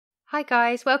Hi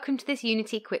guys, welcome to this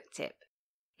Unity quick tip.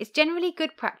 It's generally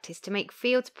good practice to make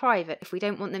fields private if we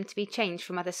don't want them to be changed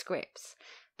from other scripts,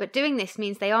 but doing this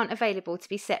means they aren't available to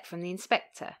be set from the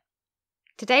inspector.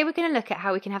 Today we're going to look at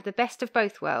how we can have the best of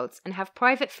both worlds and have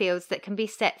private fields that can be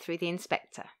set through the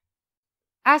inspector.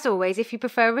 As always, if you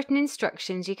prefer written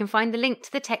instructions, you can find the link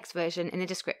to the text version in the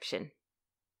description.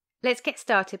 Let's get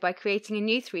started by creating a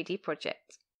new 3D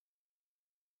project.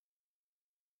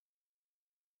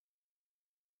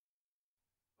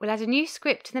 We'll add a new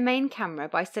script to the main camera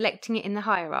by selecting it in the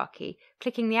hierarchy,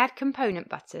 clicking the Add Component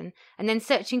button, and then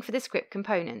searching for the script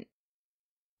component.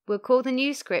 We'll call the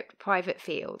new script Private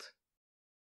Field.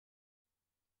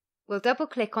 We'll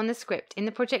double-click on the script in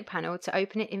the project panel to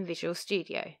open it in Visual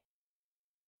Studio.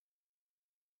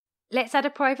 Let's add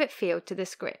a private field to the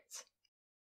script.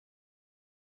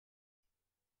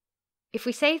 If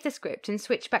we save the script and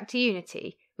switch back to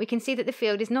Unity, we can see that the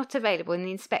field is not available in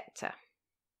the inspector.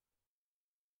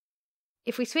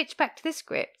 If we switch back to the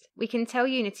script, we can tell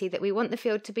Unity that we want the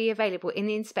field to be available in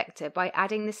the inspector by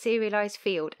adding the Serialize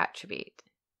Field attribute.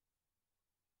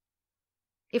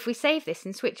 If we save this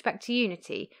and switch back to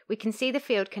Unity, we can see the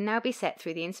field can now be set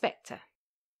through the inspector.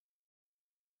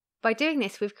 By doing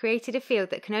this, we've created a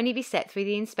field that can only be set through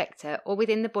the inspector or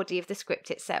within the body of the script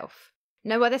itself.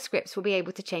 No other scripts will be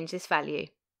able to change this value.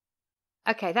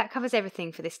 Okay, that covers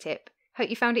everything for this tip. Hope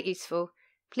you found it useful.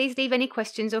 Please leave any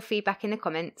questions or feedback in the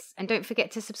comments, and don't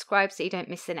forget to subscribe so you don't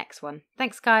miss the next one.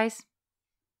 Thanks guys!